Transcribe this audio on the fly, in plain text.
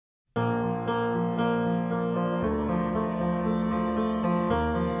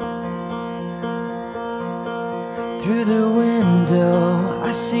Through the window,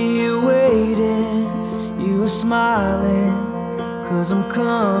 I see you waiting. You are smiling, 'cause I'm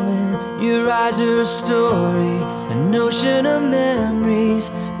coming. Your eyes are a story, an ocean of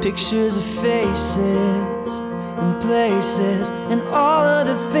memories, pictures of faces and places, and all of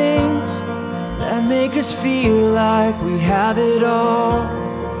the things that make us feel like we have it all.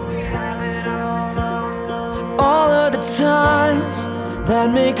 All of the times that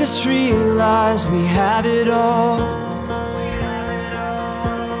make us realize we have it all.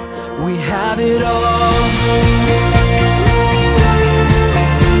 We have it all.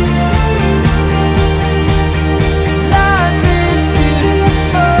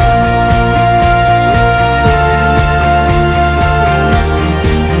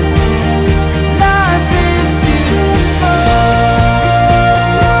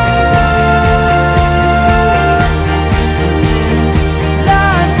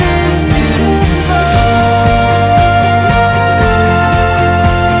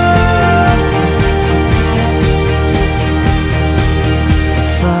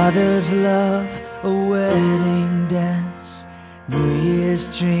 Father's love, a wedding dance, New Year's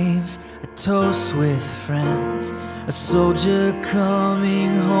dreams, a toast with friends, a soldier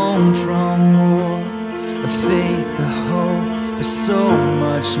coming home from war, a faith, a hope for so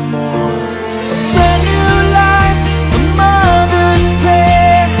much more.